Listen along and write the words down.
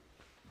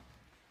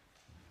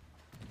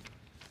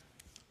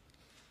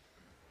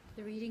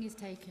The reading is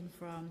taken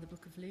from the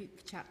book of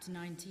Luke, chapter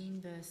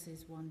 19,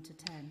 verses 1 to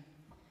 10.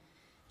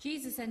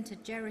 Jesus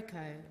entered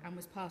Jericho and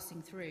was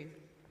passing through.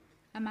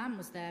 A man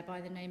was there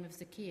by the name of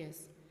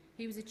Zacchaeus.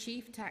 He was a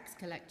chief tax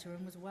collector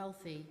and was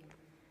wealthy.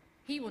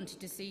 He wanted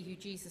to see who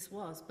Jesus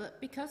was,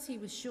 but because he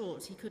was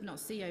short, he could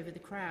not see over the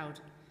crowd.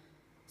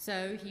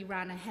 So he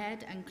ran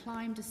ahead and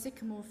climbed a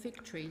sycamore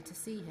fig tree to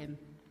see him,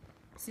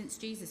 since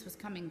Jesus was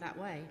coming that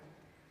way.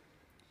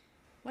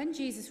 When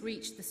Jesus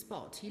reached the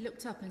spot, he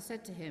looked up and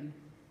said to him,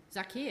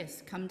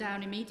 "Zacchaeus, come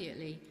down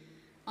immediately.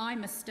 I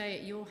must stay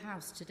at your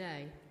house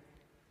today."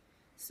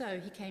 So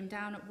he came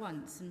down at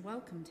once and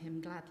welcomed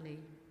him gladly.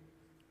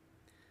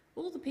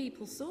 All the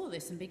people saw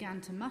this and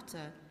began to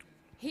mutter,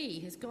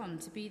 "He has gone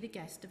to be the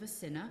guest of a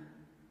sinner."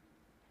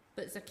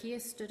 But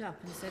Zacchaeus stood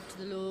up and said to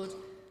the Lord,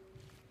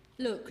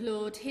 "Look,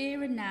 Lord,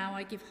 here and now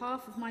I give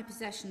half of my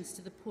possessions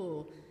to the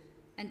poor,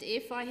 and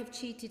if I have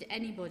cheated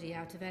anybody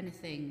out of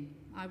anything,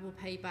 I will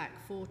pay back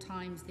 4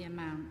 times the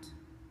amount."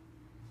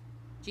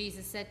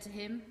 Jesus said to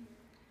him,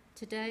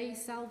 "Today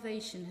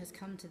salvation has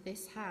come to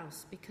this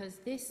house, because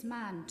this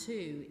man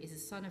too is a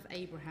son of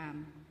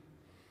Abraham.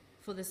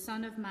 For the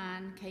Son of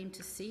Man came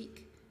to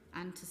seek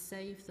and to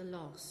save the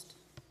lost."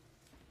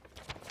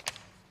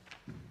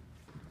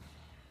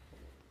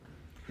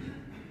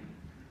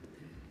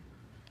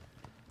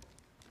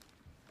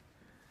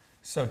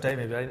 So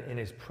David, in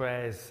his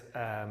prayers,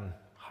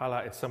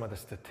 highlighted some of the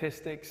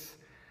statistics.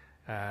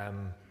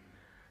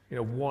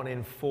 1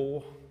 in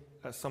 4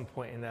 at some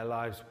point in their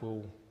lives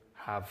will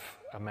have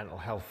a mental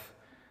health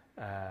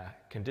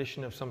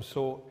condition of some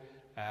sort.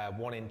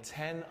 1 in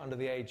 10 under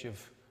the age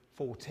of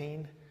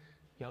 14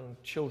 young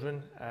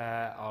children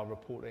are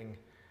reporting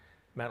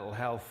mental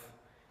health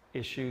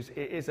issues.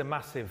 It is a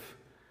massive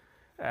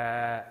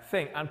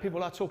thing, and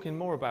people are talking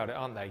more about it,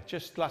 aren't they?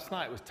 Just last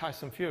night it was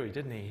Tyson Fury,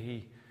 didn't he?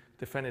 He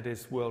defended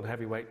his world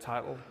heavyweight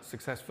title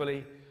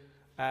successfully,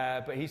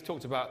 but he's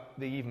talked about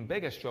the even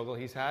bigger struggle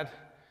he's had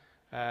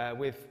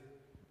with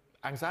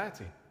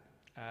anxiety.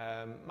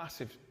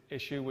 Massive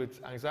issue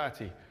with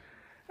anxiety.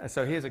 And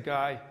so here's a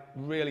guy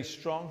really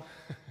strong.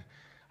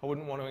 I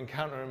wouldn't want to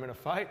encounter him in a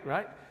fight,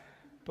 right?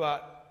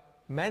 But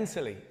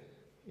mentally,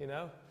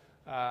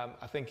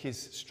 I think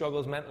his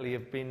struggles mentally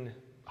have been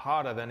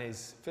harder than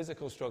his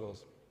physical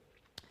struggles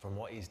from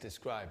what he's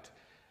described.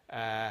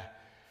 We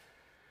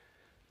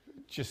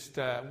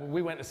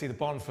went to see the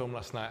Bond film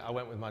last night. I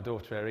went with my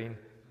daughter, Erin,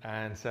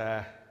 and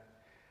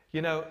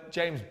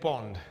James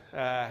Bond,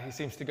 he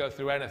seems to go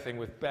through anything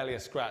with barely a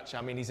scratch. I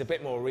mean, he's a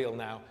bit more real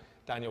now,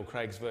 Daniel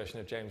Craig's version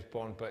of James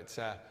Bond, but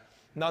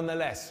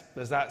nonetheless,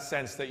 there's that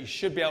sense that you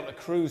should be able to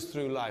cruise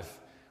through life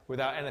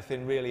without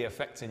anything really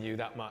affecting you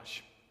that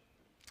much.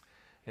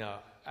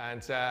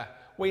 And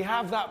we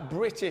have that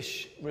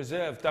British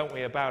reserve, don't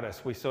we, about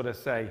us? We sort of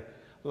say,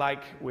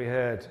 like we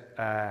heard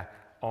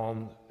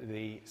on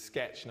the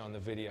sketch and on the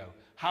video,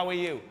 "How are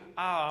you?"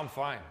 "Ah, I'm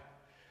fine.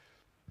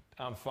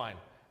 I'm fine."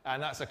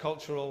 And that's a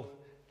cultural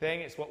thing.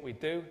 It's what we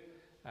do.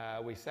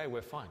 We say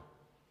we're fine.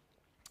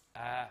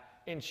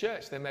 In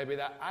church, there may be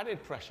that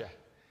added pressure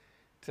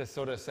to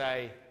sort of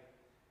say,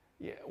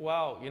 "Yeah,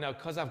 well,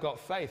 because I've got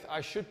faith,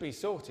 I should be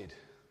sorted,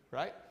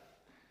 right?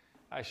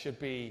 I should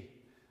be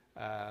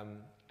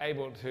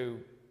able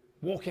to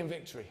walk in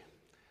victory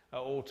at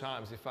all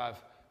times if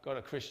I've got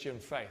a Christian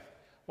faith."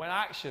 When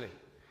actually,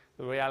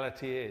 the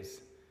reality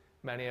is,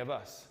 many of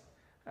us,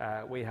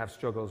 we have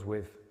struggles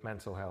with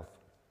mental health.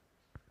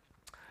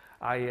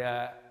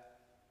 I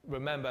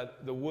remember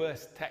the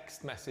worst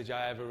text message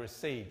I ever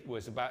received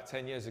was about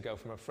 10 years ago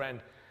from a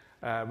friend,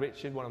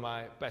 Richard, one of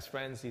my best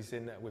friends.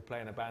 We're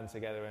playing a band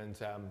together, and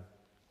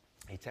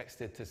he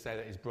texted to say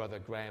that his brother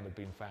Graham had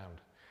been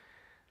found,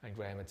 and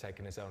Graham had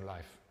taken his own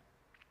life.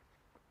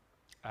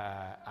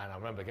 And I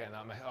remember getting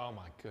that message. Oh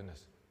my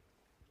goodness!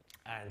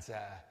 And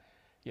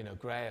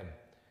Graham,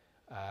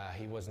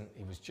 he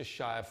was just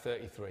shy of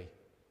 33,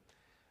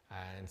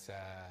 and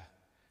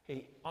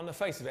he, on the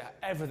face of it, had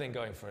everything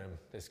going for him.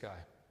 This guy,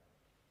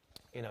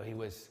 he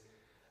was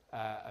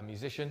a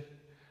musician,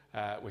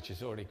 which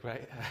is already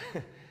great.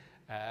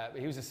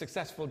 He was a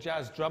successful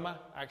jazz drummer,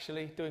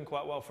 actually, doing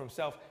quite well for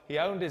himself. He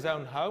owned his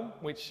own home,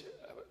 which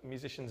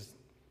musicians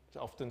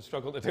often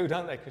struggle to do,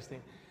 don't they,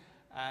 Christine?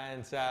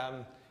 And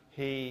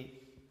he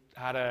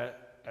had a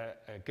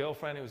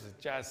girlfriend who was a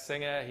jazz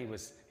singer. He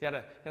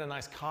had a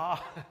nice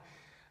car,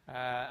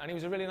 and he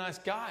was a really nice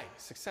guy,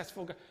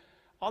 successful guy.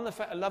 On the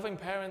loving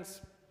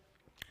parents,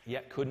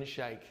 yet couldn't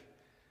shake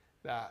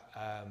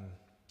that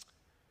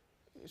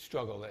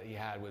struggle that he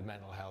had with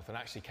mental health. And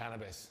actually,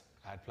 cannabis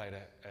had played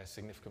a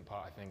significant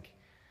part, I think.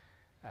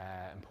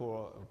 And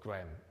poor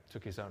Graham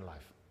took his own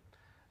life.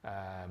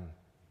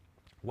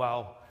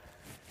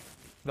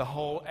 The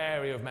whole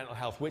area of mental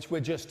health, which we're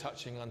just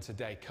touching on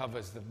today,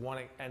 covers the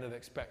one end of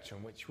the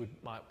spectrum, which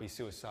might be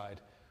suicide,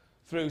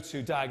 through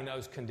to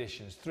diagnosed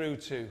conditions, through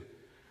to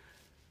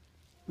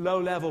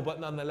low-level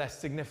but nonetheless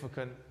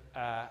significant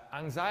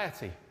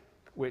anxiety,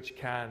 which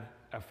can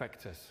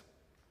affect us.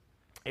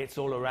 It's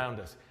all around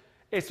us.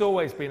 It's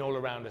always been all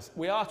around us.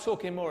 We are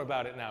talking more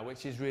about it now,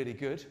 which is really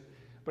good.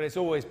 but it's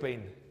always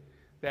been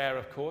there,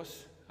 of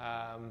course.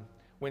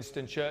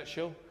 Winston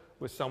Churchill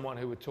was someone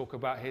who would talk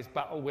about his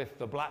battle with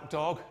the black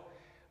dog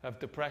of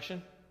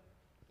depression.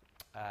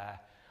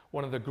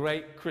 One of the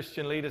great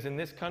Christian leaders in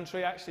this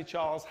country, actually,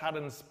 Charles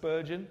Haddon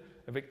Spurgeon,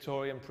 a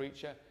Victorian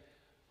preacher,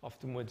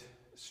 often would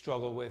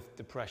struggle with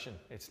depression.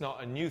 It's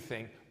not a new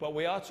thing, but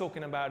we are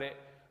talking about it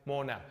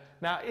more now.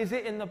 Now, is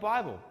it in the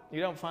Bible?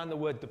 You don't find the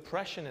word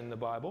depression in the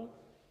Bible.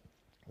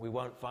 We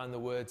won't find the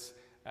words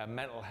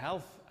mental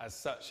health as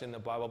such in the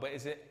Bible, but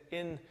is it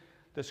in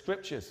the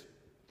scriptures?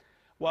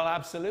 Well,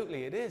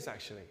 absolutely it is,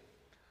 actually.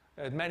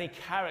 Many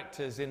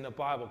characters in the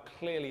Bible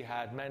clearly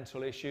had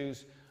mental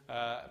issues,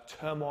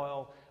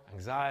 turmoil,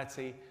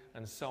 anxiety,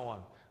 and so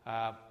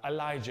on.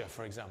 Elijah,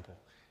 for example,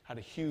 had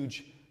a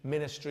huge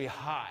ministry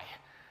high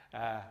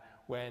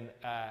when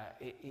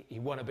he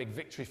won a big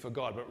victory for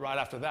God, but right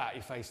after that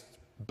he faced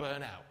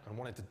burnout and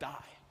wanted to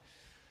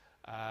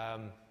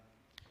die.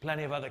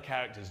 Plenty of other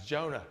characters.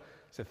 Jonah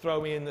said, "Throw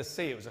me in the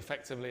sea." It was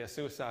effectively a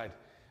suicide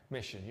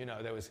mission. You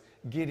know, there was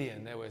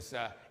Gideon, there was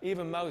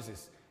even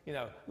Moses. You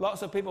know,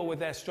 lots of people with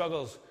their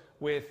struggles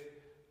with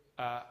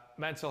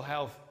mental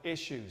health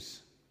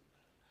issues.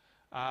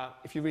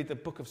 If you read the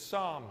book of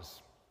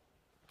Psalms,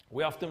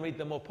 we often read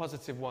the more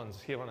positive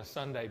ones here on a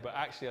Sunday, but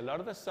actually a lot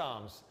of the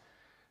Psalms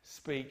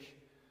speak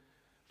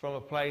from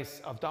a place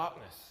of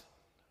darkness,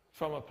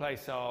 from a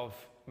place of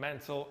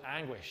mental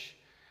anguish.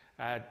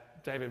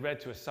 David read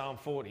to us Psalm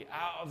 40,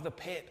 "Out of the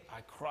pit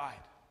I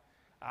cried,"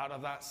 out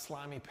of that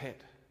slimy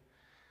pit.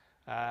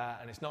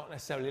 And it's not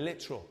necessarily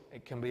literal.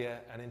 It can be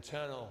an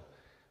internal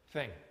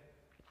thing.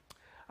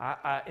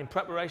 In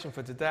preparation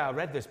for today, I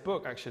read this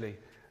book, actually,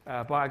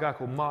 by a guy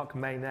called Mark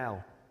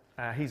Meynell.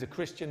 He's a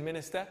Christian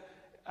minister,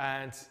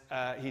 and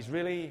he's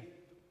really,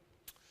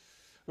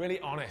 really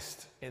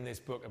honest in this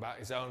book about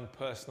his own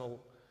personal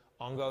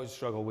ongoing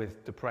struggle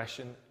with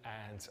depression.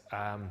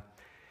 And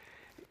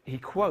he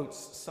quotes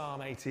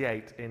Psalm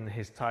 88 in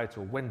his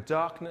title, "When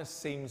darkness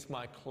seems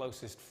my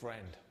closest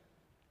friend."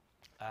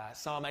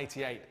 Psalm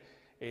 88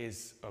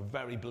 is a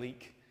very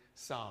bleak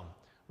psalm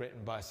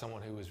written by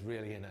someone who was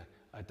really in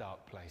a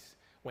dark place.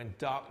 When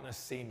darkness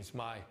seems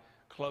my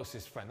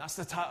closest friend. That's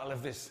the title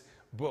of this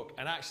book.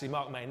 And actually,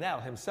 Mark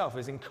Meynell himself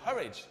is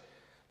encouraged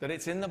that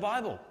it's in the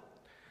Bible,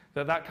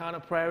 that kind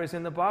of prayer is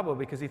in the Bible,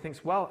 because he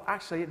thinks, well,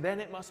 actually, then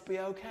it must be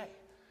okay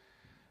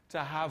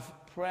to have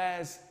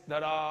prayers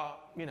that are,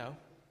 you know,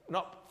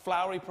 not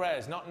flowery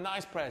prayers, not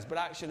nice prayers, but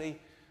actually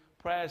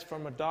prayers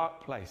from a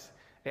dark place.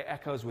 It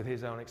echoes with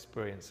his own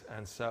experience.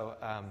 And so,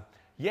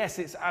 yes,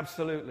 it's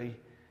absolutely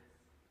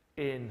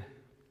in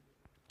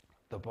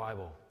the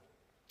Bible.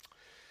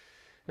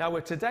 Now,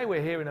 today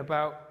we're hearing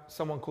about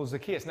someone called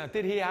Zacchaeus. Now,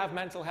 did he have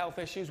mental health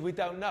issues? We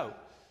don't know.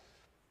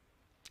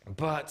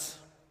 But,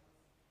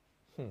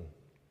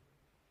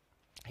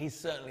 he's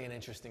certainly an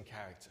interesting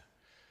character.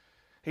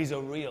 He's a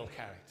real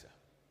character.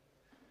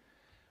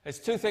 There's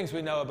two things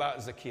we know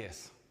about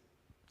Zacchaeus.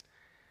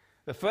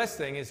 The first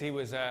thing is he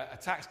was a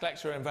tax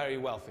collector and very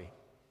wealthy.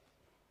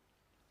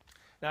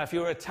 Now, if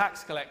you were a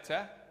tax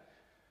collector,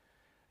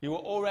 you were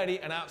already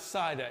an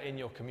outsider in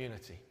your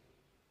community,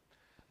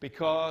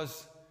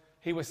 because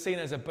he was seen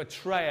as a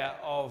betrayer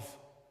of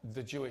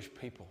the Jewish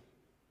people.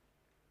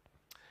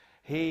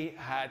 He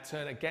had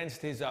turned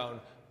against his own.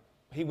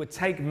 He would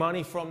take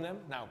money from them.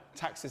 Now,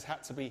 taxes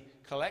had to be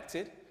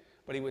collected,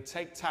 but he would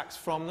take tax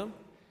from them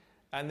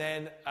and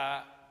then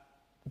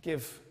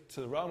give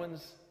to the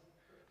Romans,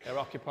 their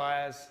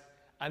occupiers,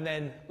 and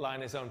then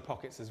line his own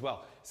pockets as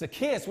well.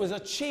 Zacchaeus was a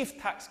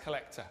chief tax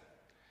collector.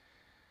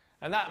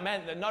 And that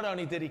meant that not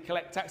only did he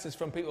collect taxes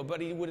from people, but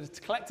he would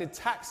have collected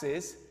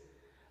taxes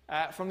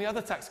from the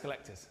other tax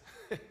collectors.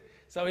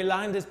 So he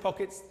lined his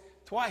pockets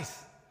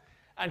twice.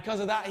 And because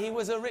of that, he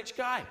was a rich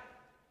guy.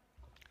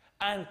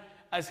 And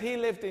as he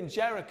lived in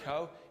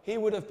Jericho, he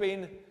would have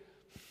been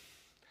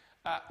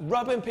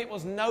rubbing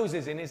people's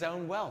noses in his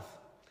own wealth.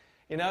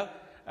 You know,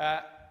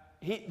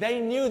 they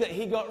knew that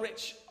he got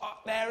rich at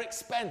their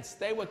expense.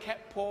 They were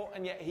kept poor,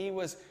 and yet he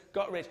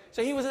got rich.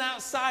 So he was an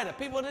outsider.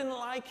 People didn't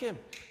like him.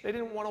 They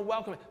didn't want to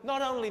welcome him.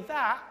 Not only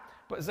that,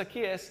 but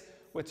Zacchaeus,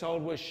 we're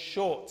told, was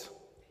short.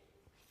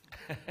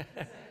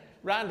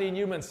 Randy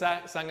Newman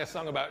sang a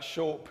song about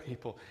short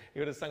people. He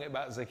would have sung it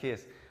about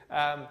Zacchaeus.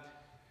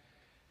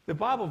 The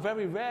Bible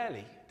very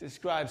rarely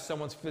describes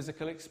someone's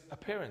physical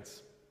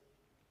appearance.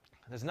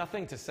 There's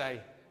nothing to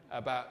say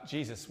about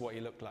Jesus, what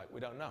he looked like. We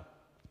don't know.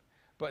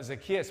 But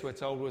Zacchaeus, we're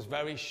told, was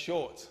very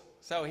short.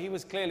 So he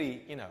was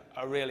clearly, you know,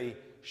 a really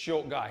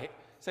short guy.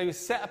 So he was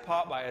set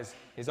apart by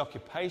his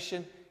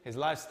occupation, his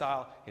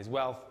lifestyle, his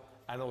wealth,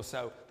 and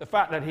also the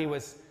fact that he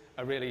was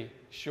a really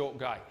short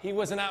guy. He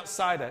was an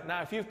outsider.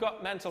 Now, if you've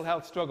got mental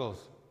health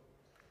struggles,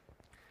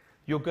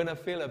 you're going to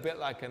feel a bit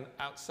like an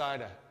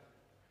outsider.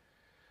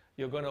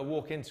 You're going to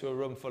walk into a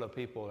room full of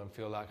people and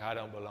feel like, I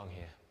don't belong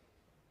here.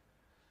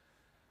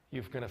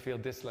 You're going to feel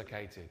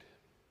dislocated.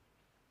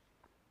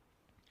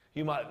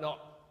 You might not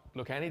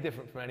look any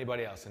different from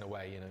anybody else in a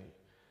way, you know,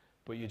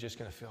 but you're just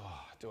going to feel,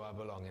 do I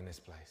belong in this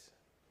place?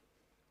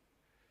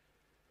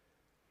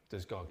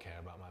 does God care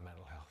about my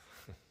mental health?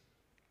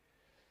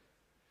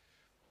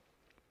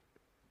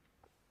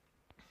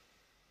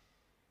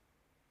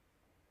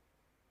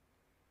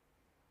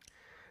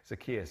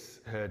 Zacchaeus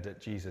heard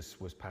that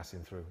Jesus was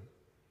passing through.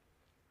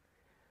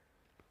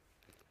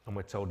 And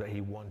we're told that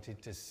he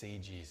wanted to see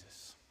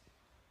Jesus.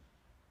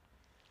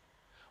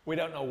 We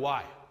don't know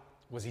why.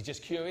 Was he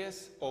just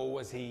curious, or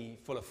was he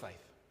full of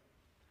faith?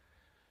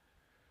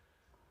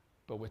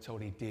 But we're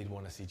told he did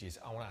want to see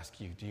Jesus. I want to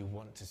ask you, do you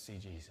want to see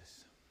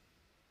Jesus?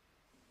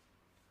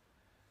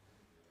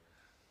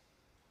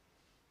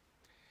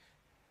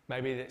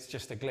 Maybe it's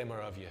just a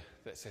glimmer of you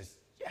that says,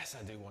 yes,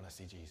 I do want to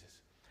see Jesus.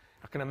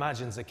 I can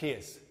imagine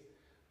Zacchaeus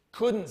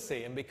couldn't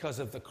see him because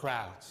of the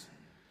crowds.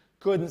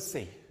 Couldn't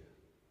see.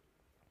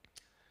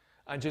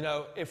 And you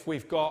know, if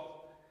we've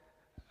got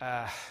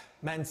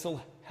mental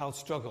health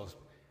struggles,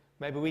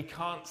 maybe we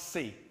can't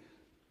see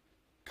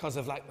because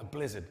of like the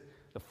blizzard,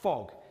 the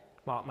fog.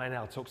 Mark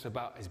Maynell talks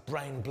about his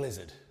brain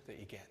blizzard that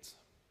he gets.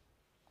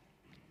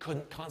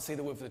 Can't see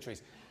the wood for the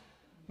trees.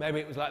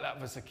 Maybe it was like that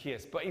for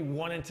Zacchaeus, but he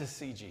wanted to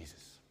see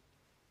Jesus.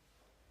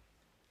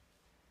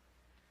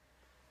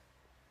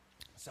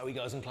 So he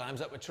goes and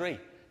climbs up a tree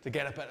to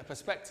get a better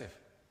perspective.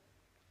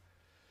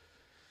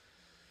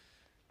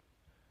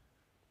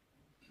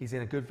 He's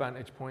in a good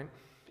vantage point.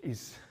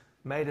 He's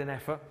made an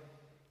effort.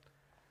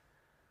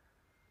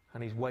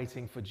 And he's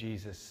waiting for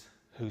Jesus,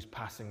 who's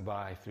passing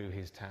by through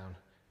his town,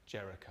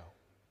 Jericho.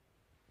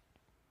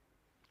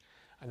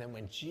 And then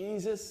when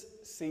Jesus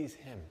sees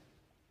him,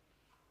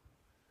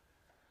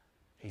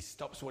 he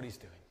stops what he's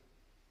doing.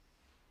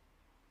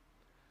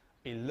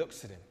 He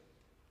looks at him.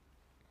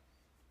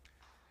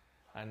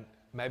 And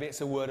maybe it's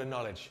a word of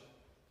knowledge.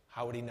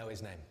 How would he know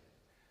his name?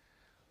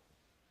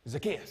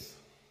 Zacchaeus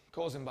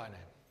calls him by name.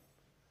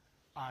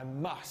 I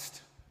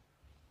must.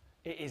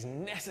 It is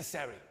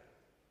necessary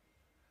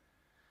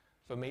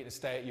for me to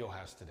stay at your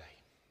house today.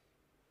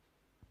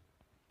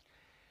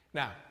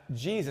 Now,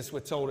 Jesus,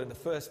 we're told in the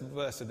first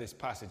verse of this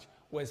passage,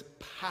 was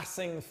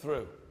passing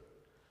through.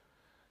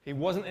 He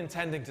wasn't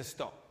intending to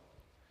stop.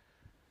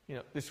 You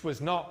know, this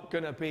was not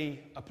going to be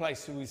a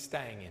place he was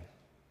staying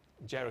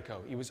in,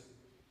 Jericho. He was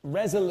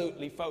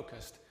resolutely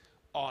focused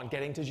on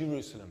getting to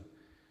Jerusalem,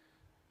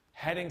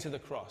 heading to the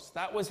cross.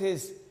 That was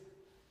his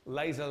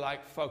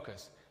laser-like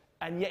focus.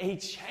 And yet he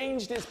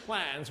changed his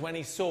plans when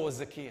he saw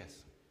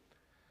Zacchaeus.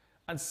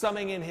 And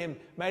something in him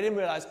made him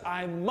realize,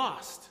 I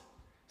must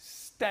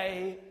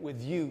stay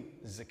with you,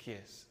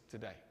 Zacchaeus,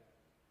 today.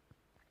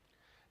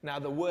 Now,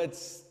 the word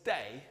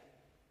stay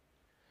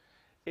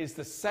is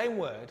the same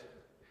word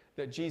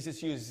that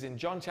Jesus uses in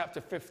John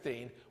chapter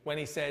 15 when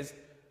he says,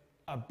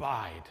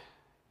 abide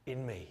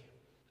in me,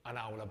 and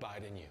I will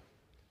abide in you.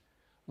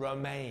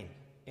 Remain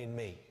in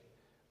me,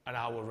 and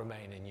I will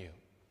remain in you.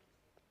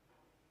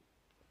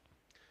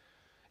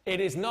 It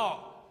is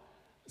not,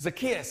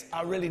 Zacchaeus,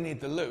 I really need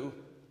the loo.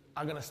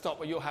 I'm going to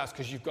stop at your house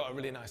because you've got a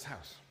really nice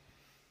house.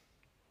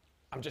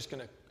 I'm just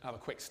going to have a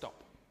quick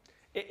stop.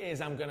 It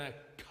is, I'm going to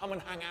come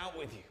and hang out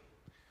with you.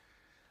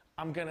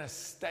 I'm going to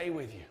stay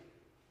with you.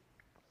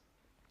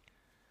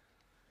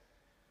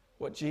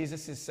 What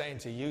Jesus is saying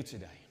to you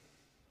today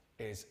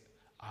is,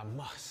 I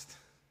must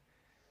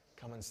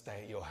come and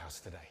stay at your house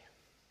today.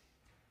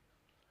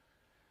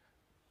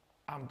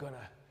 I'm going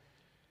to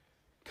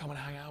come and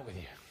hang out with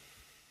you.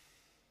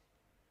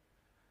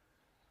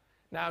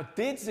 Now,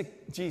 did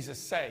Jesus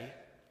say,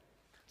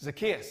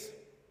 Zacchaeus,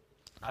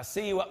 I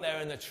see you up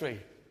there in the tree.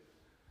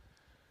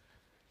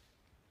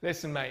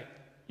 Listen, mate,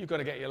 you've got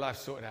to get your life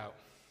sorted out.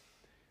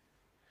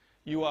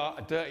 You are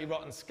a dirty,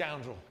 rotten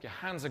scoundrel. Your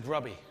hands are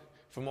grubby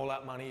from all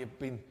that money you've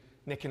been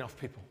nicking off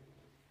people.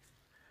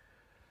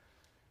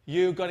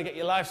 You've got to get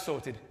your life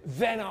sorted.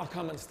 Then I'll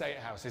come and stay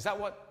at house. Is that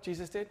what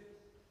Jesus did?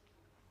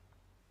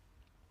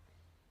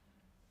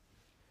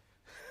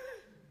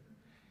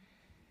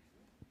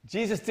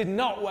 Jesus did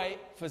not wait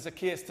for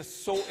Zacchaeus to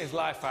sort his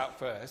life out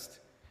first.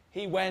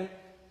 He went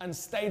and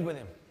stayed with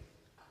him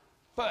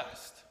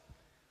first,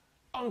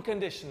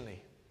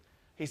 unconditionally.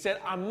 He said,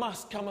 I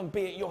must come and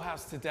be at your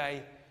house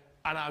today,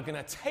 and I'm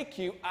going to take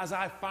you as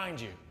I find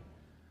you.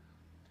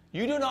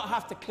 You do not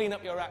have to clean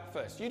up your act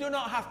first. You do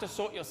not have to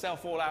sort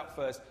yourself all out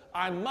first.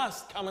 I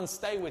must come and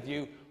stay with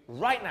you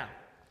right now.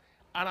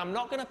 And I'm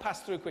not going to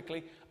pass through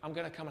quickly. I'm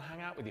going to come and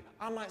hang out with you.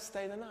 I might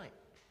stay the night.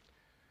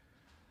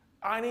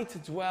 I need to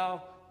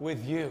dwell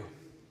with you.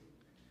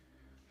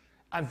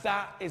 And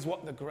that is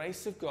what the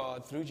grace of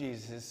God through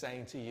Jesus is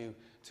saying to you,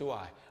 to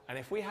I. And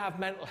if we have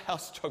mental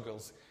health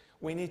struggles,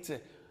 we need to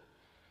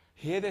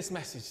hear this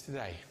message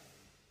today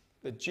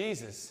that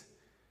Jesus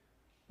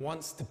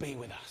wants to be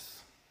with us.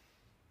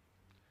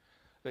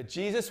 That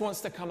Jesus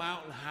wants to come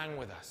out and hang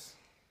with us.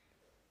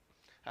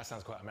 That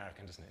sounds quite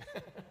American, doesn't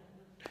it?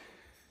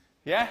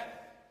 Yeah?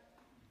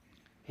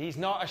 He's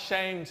not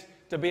ashamed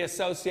to be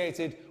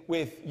associated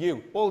with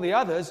you. All the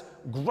others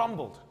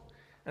grumbled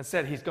and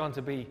said he's gone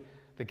to be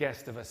the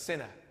guest of a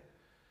sinner.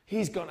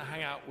 He's going to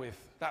hang out with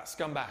that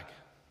scumbag.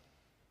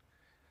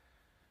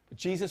 But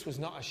Jesus was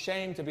not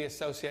ashamed to be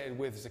associated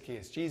with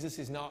Zacchaeus. Jesus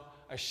is not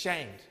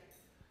ashamed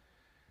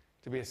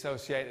to be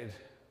associated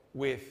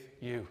with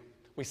you.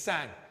 We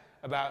sang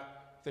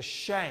about the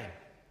shame.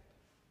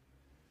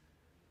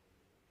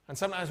 And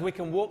sometimes we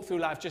can walk through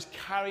life just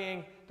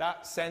carrying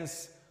that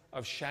sense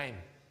of shame.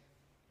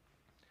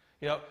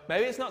 You know,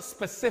 maybe it's not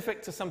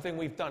specific to something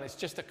we've done. It's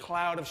just a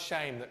cloud of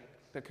shame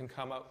that can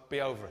be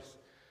over us.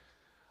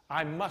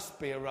 I must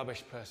be a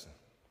rubbish person.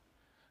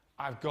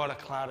 I've got a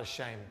cloud of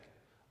shame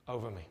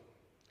over me.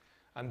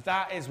 And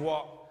that is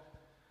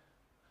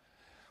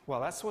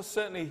that's what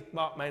certainly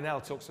Mark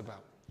Meynell talks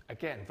about.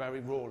 Again, very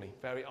rawly,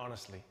 very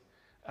honestly.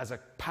 As a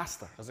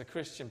pastor, as a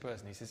Christian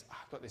person, he says,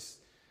 I've got this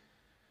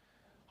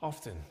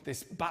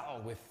battle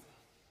with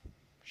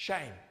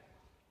shame.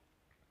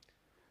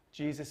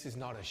 Jesus is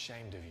not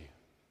ashamed of you.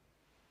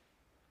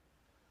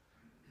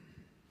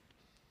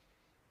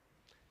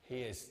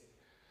 He is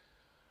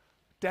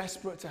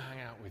desperate to hang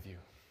out with you.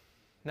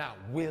 Now,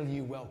 will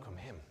you welcome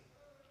him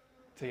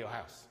to your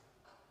house?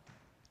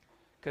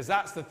 Because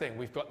that's the thing.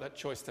 We've got that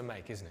choice to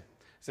make, isn't it?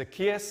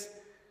 Zacchaeus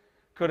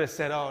could have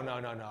said, oh, no,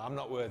 I'm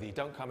not worthy.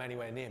 Don't come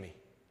anywhere near me.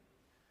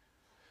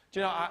 Do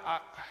you know,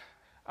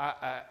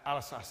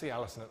 Alison, I see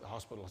Alison at the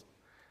hospital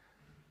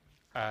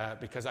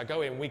because I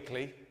go in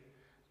weekly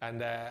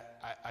and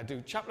I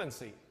do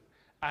chaplaincy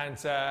and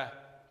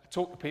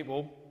talk to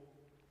people.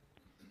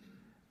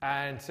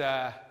 And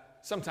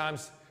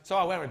sometimes, so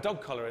I wear a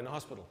dog collar in the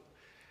hospital,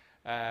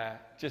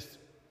 just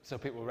so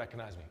people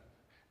recognize me.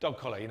 Dog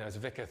collar, you know, is a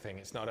vicar thing.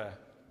 It's not a...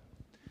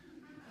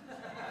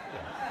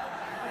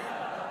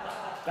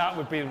 That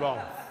would be wrong.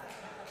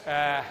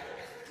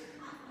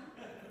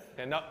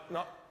 Not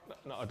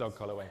a dog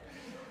collar way.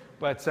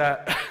 But,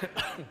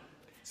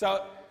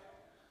 so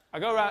I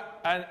go around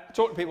and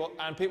talk to people,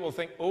 and people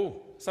think,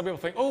 some people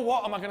think,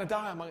 what, am I going to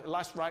die? Am I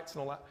last rites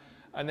and all that?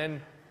 And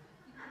then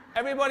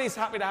everybody's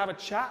happy to have a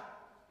chat.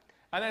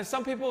 And then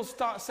some people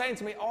start saying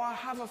to me, I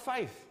have a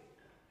faith.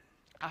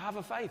 I have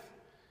a faith.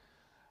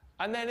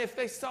 And then if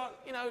they start,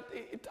 you know,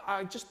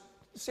 I just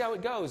see how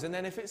it goes. And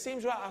then if it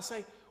seems right, I'll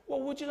say,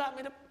 well, would you like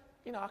me to,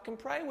 you know, I can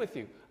pray with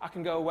you. I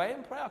can go away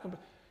and pray. You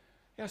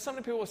know, some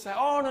people will say,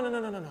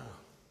 no.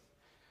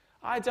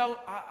 I don't,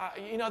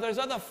 you know, there's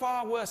other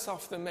far worse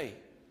off than me.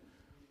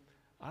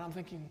 And I'm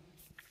thinking,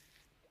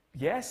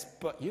 yes,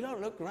 but you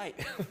don't look great.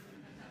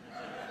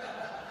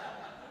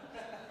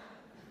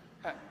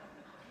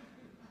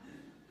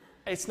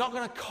 It's not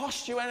going to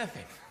cost you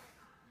anything.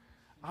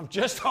 I'm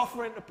just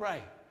offering to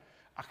pray.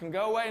 I can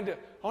go away and do it.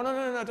 Oh,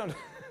 no, don't.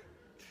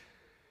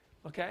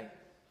 Okay?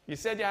 You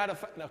said you had a...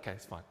 Okay,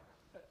 it's fine.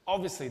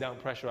 Obviously,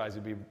 don't pressurize.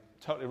 It would be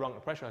totally wrong to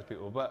pressurize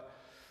people, but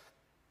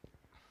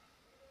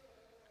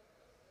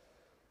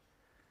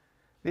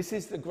this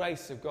is the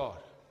grace of God.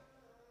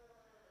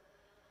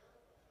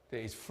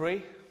 That He's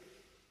free.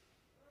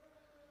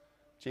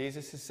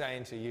 Jesus is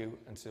saying to you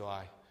and to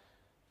I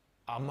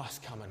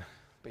must come and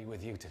be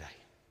with you today.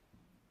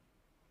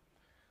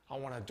 I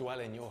want to dwell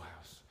in your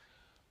house.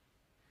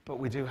 But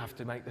we do have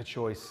to make the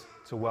choice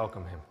to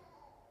welcome him.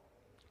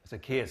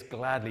 Zacchaeus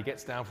gladly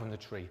gets down from the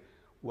tree,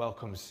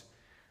 welcomes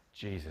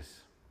Jesus.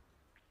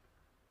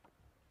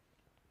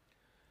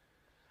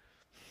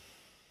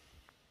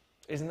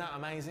 Isn't that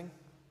amazing?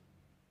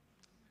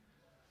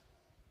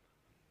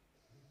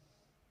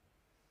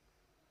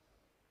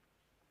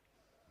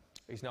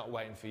 He's not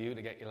waiting for you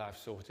to get your life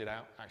sorted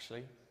out,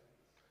 actually.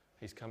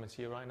 He's coming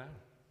to you right now.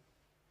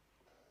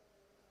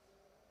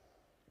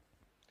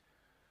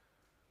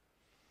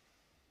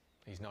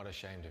 He's not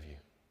ashamed of you.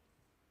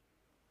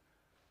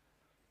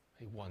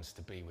 He wants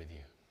to be with you.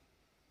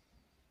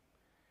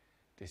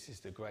 This is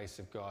the grace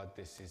of God.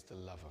 This is the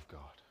love of God.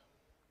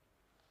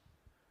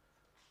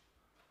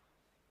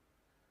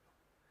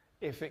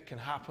 If it can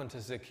happen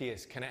to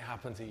Zacchaeus, can it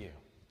happen to you?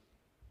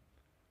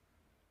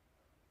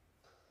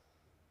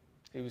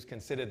 He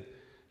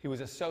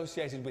was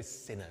associated with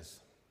sinners.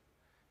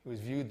 He was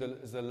viewed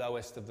as the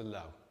lowest of the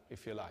low,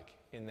 if you like,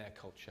 in their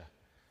culture.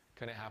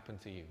 Can it happen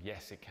to you?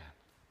 Yes, it can.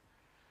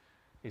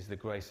 Is the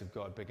grace of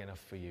God big enough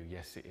for you?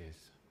 Yes, it is.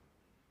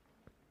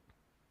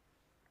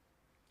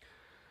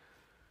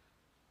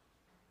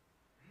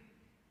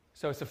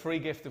 So it's a free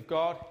gift of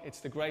God. It's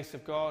the grace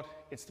of God.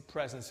 It's the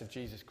presence of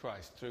Jesus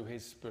Christ through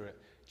his Spirit.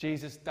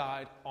 Jesus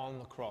died on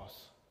the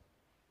cross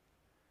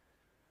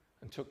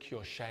and took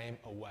your shame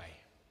away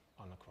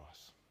on the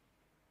cross.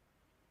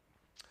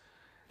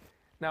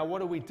 Now,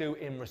 what do we do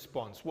in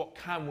response? What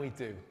can we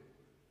do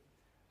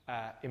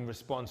in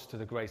response to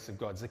the grace of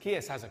God?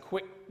 Zacchaeus has a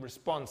quick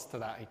response to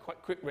that, a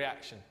quick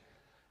reaction.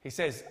 He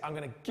says, I'm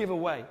going to give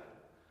away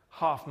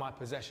half my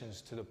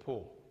possessions to the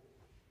poor.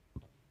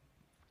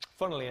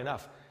 Funnily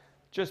enough,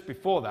 just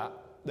before that,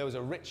 there was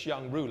a rich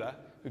young ruler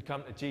who'd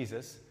come to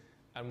Jesus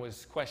and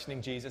was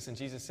questioning Jesus, and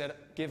Jesus said,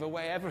 give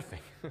away everything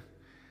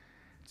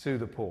to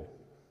the poor.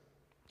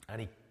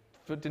 And he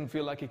didn't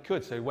feel like he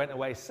could, so he went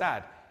away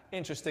sad.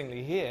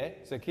 Interestingly here,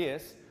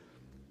 Zacchaeus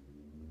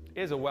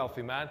is a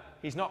wealthy man.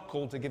 He's not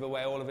called to give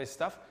away all of his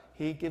stuff.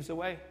 He gives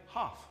away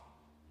half.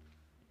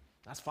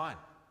 That's fine.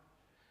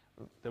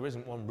 There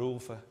isn't one rule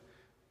for,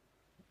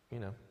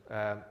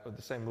 the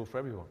same rule for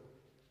everyone.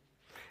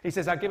 He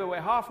says, I give away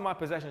half of my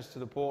possessions to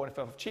the poor, and if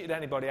I've cheated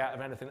anybody out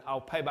of anything, I'll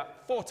pay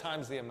back 4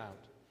 times the amount.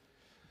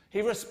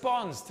 He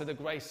responds to the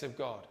grace of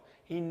God.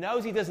 He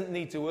knows he doesn't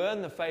need to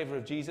earn the favor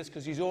of Jesus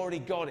because he's already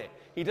got it.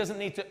 He doesn't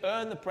need to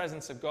earn the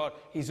presence of God.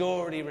 He's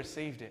already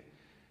received it.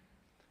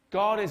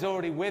 God is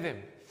already with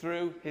him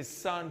through his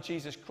Son,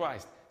 Jesus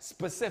Christ,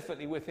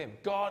 specifically with him.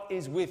 God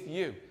is with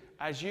you.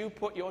 As you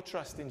put your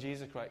trust in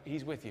Jesus Christ,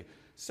 he's with you.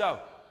 So,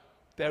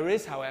 there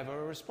is,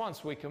 however, a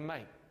response we can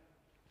make.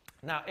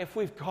 Now, if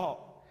we've got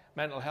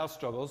mental health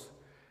struggles,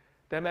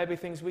 there may be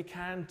things we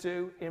can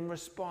do in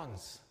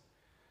response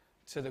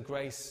to the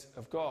grace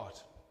of God.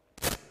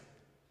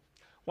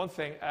 One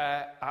thing,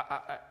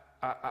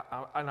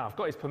 I've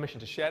got his permission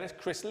to share this.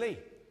 Chris Lee,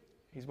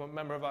 he's one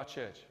member of our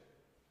church.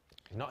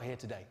 He's not here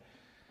today.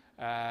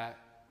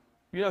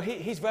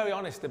 He's very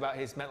honest about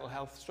his mental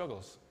health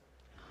struggles,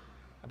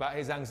 about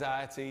his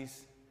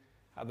anxieties,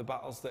 the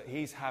battles that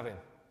he's having.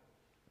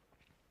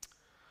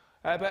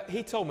 But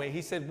he told me,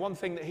 he said one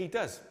thing that he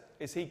does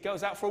is he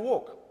goes out for a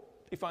walk.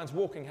 He finds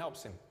walking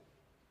helps him.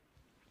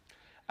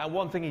 And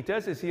one thing he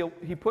does is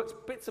he puts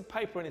bits of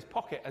paper in his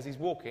pocket as he's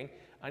walking,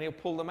 and he'll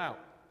pull them out.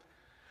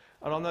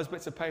 And on those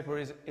bits of paper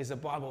is a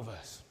Bible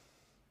verse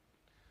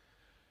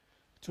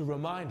to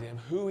remind him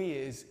who he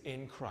is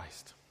in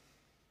Christ,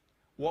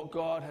 what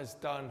God has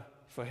done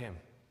for him.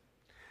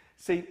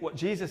 See, what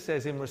Jesus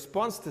says in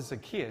response to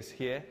Zacchaeus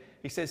here,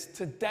 he says,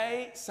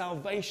 today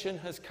salvation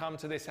has come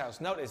to this house.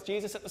 Notice,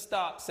 Jesus at the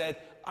start said,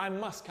 I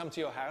must come to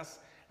your house.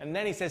 And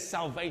then he says,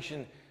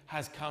 salvation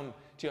has come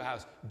to your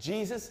house.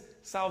 Jesus,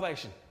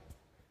 salvation.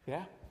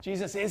 Yeah?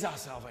 Jesus is our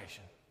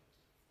salvation.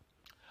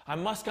 I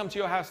must come to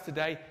your house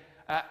today.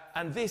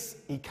 And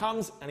he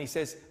comes and he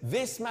says,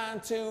 this man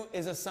too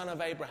is a son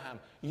of Abraham.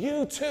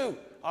 You too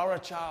are a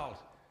child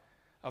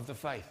of the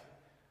faith.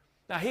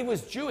 Now, he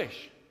was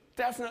Jewish.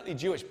 Definitely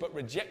Jewish, but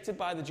rejected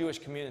by the Jewish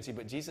community.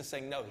 But Jesus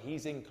saying, no,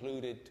 he's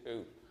included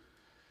too.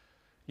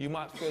 You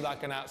might feel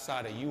like an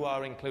outsider. You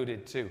are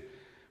included too.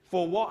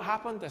 For what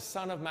happened? The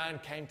Son of Man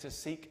came to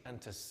seek and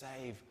to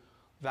save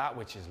that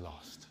which is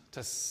lost.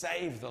 To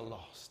save the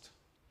lost.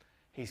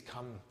 He's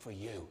come for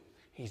you.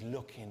 He's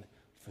looking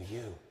for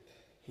you.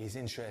 He's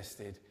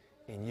interested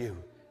in you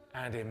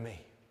and in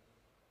me.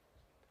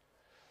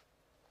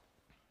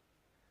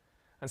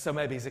 And so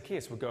maybe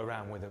Zacchaeus would go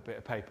around with a bit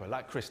of paper,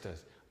 like Chris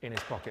does, in his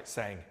pocket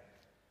saying,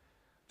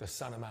 the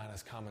Son of Man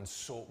has come and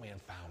sought me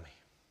and found me.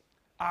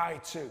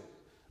 I too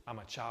am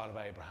a child of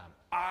Abraham.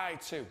 I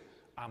too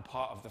am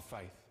part of the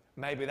faith.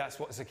 Maybe that's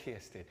what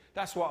Zacchaeus did.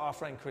 That's what our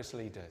friend Chris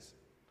Lee does.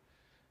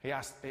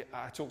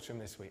 I talked to him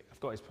this week. I've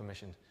got his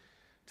permission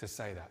to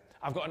say that.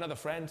 I've got another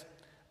friend,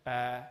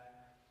 and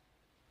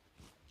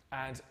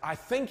I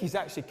think he's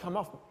actually come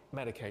off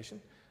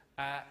medication.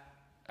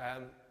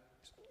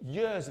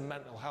 Years of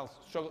mental health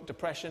struggle,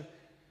 depression.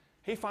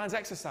 He finds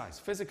exercise,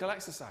 physical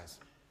exercise.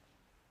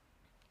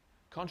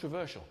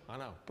 Controversial, I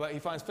know. But he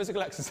finds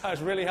physical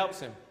exercise really helps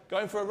him.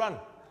 Going for a run.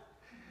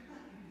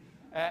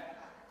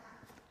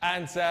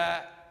 And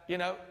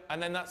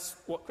then that's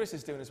what Chris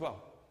is doing as well.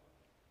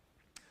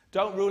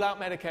 Don't rule out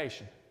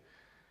medication,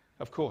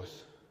 of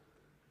course.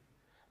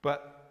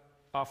 But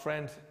our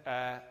friend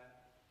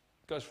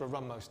goes for a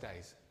run most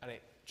days, and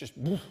it just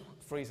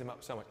frees him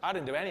up so much. I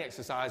didn't do any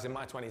exercise in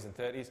my 20s and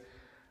 30s,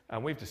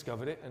 and we've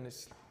discovered it, and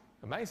it's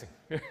amazing.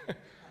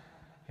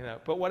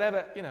 But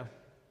whatever,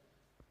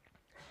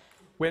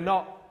 we're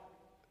not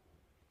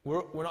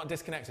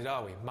disconnected,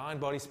 are we? Mind,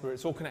 body, spirit,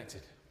 it's all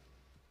connected.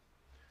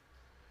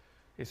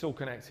 It's all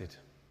connected.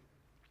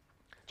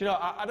 Do you know,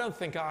 I don't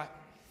think I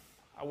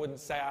wouldn't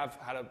say I've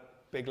had a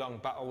big, long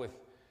battle with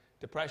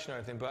depression or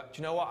anything, but do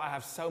you know what? I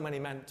have so many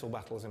mental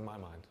battles in my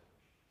mind.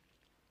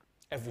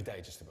 Every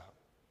day, just about.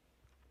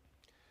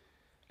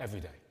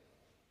 Every day.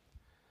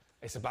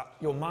 It's about,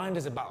 your mind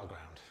is a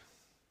battleground.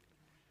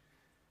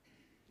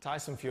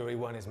 Tyson Fury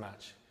won his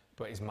match,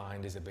 but his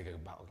mind is a bigger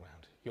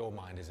battleground. Your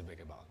mind is a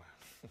bigger battleground.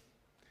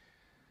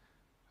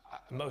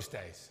 Most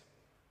days,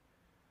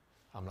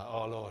 I'm like,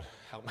 oh Lord,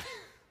 help me.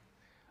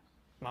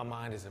 My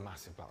mind is a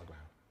massive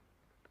battleground.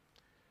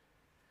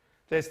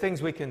 There's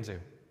things we can do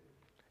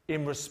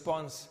in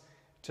response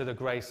to the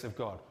grace of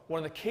God. One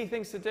of the key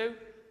things to do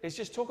is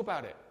just talk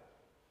about it.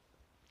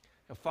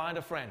 And find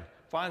a friend.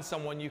 Find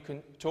someone you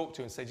can talk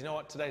to and say, do you know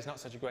what, today's not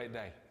such a great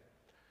day.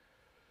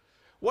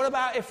 What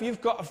about if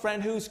you've got a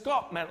friend who's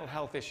got mental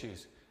health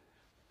issues?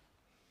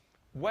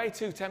 Way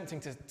too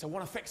tempting to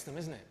want to fix them,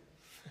 isn't it?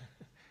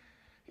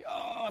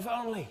 Oh, if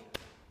only.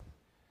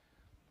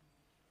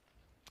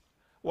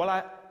 Well,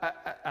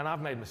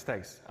 I've made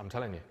mistakes, I'm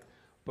telling you.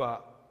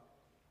 But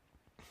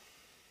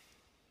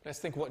let's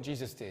think what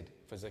Jesus did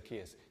for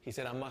Zacchaeus. He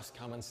said, I must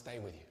come and stay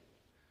with you.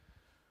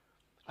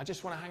 I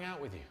just want to hang out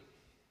with you.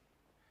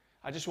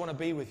 I just want to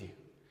be with you.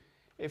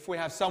 If we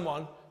have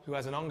someone who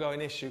has an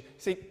ongoing issue,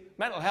 see,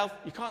 mental health,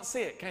 you can't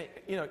see it, can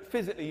you?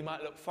 Physically you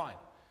might look fine.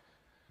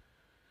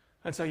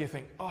 And so you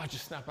think, oh, I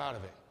just snap out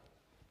of it.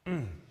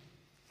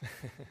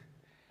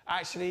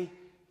 Actually,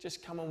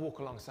 just come and walk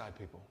alongside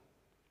people.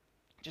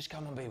 Just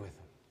come and be with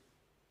them.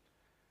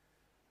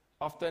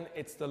 Often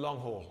it's the long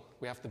haul.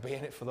 We have to be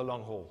in it for the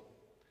long haul.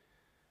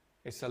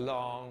 It's a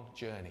long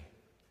journey.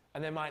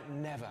 And they might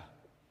never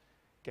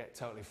get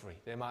totally free.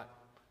 They might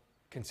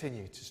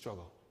continue to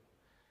struggle.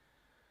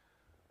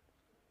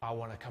 I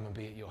want to come and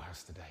be at your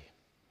house today.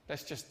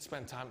 Let's just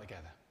spend time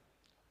together.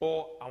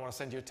 Or I want to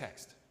send you a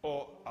text.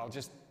 Or I'll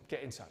just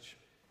get in touch.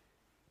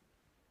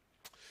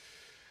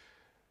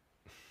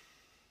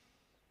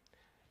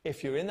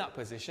 If you're in that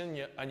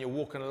position and you're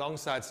walking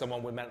alongside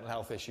someone with mental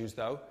health issues,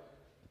 though,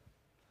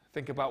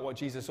 think about what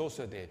Jesus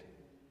also did.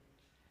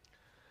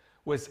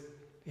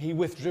 He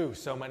withdrew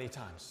so many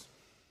times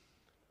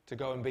to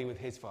go and be with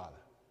his Father.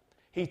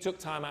 He took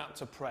time out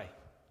to pray.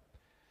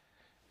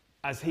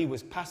 As he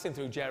was passing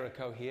through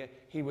Jericho here,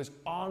 he was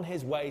on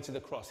his way to the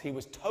cross. He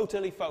was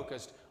totally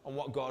focused on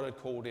what God had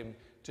called him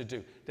to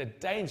do. The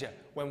danger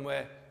when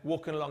we're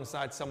walking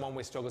alongside someone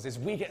with struggles is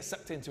we get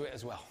sucked into it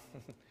as well.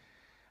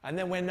 And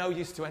then we're no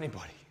use to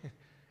anybody.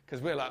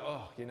 Because we're like,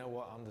 oh, you know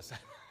what, I'm the same.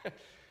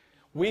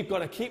 We've got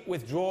to keep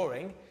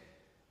withdrawing,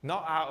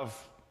 not out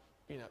of,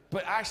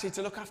 but actually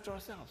to look after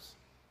ourselves.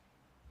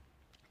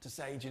 To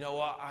say, do you know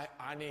what,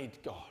 I need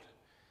God.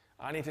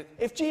 I need to.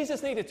 If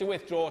Jesus needed to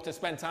withdraw to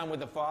spend time with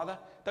the Father,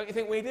 don't you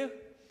think we do?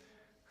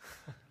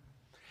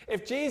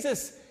 If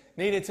Jesus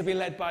needed to be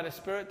led by the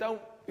Spirit,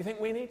 don't you think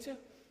we need to?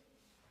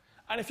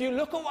 And if you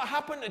look at what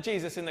happened to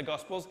Jesus in the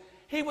Gospels,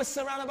 he was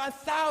surrounded by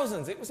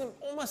thousands. It was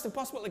almost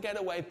impossible to get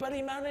away, but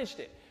he managed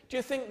it. Do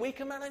you think we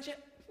can manage it?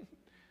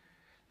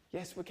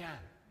 Yes, we can.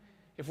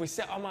 If we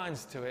set our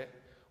minds to it,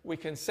 we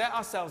can set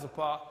ourselves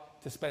apart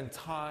to spend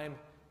time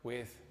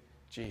with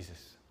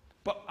Jesus.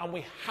 And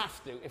we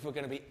have to, if we're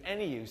going to be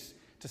any use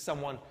to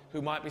someone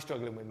who might be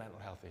struggling with mental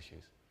health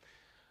issues.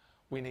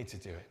 We need to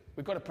do it.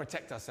 We've got to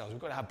protect ourselves.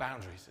 We've got to have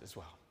boundaries as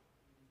well.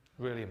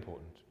 Really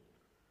important.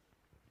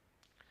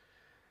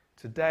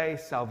 Today,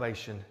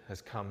 salvation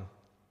has come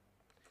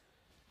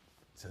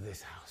to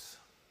this house.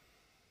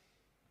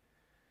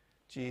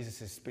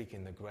 Jesus is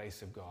speaking the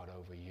grace of God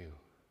over you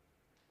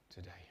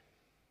today.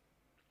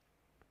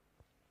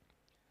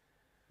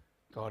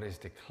 God is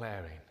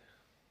declaring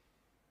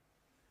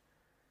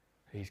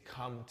he's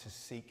come to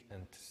seek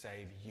and to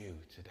save you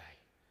today.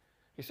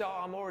 You say,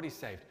 oh, I'm already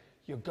saved.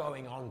 You're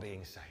going on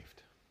being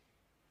saved.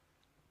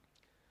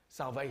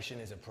 Salvation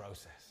is a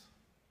process.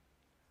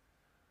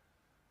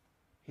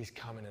 He's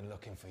coming and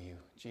looking for you.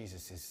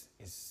 Jesus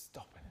is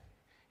stopping it.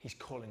 He's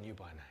calling you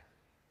by name.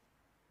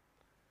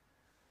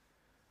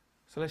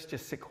 So let's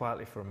just sit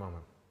quietly for a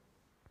moment.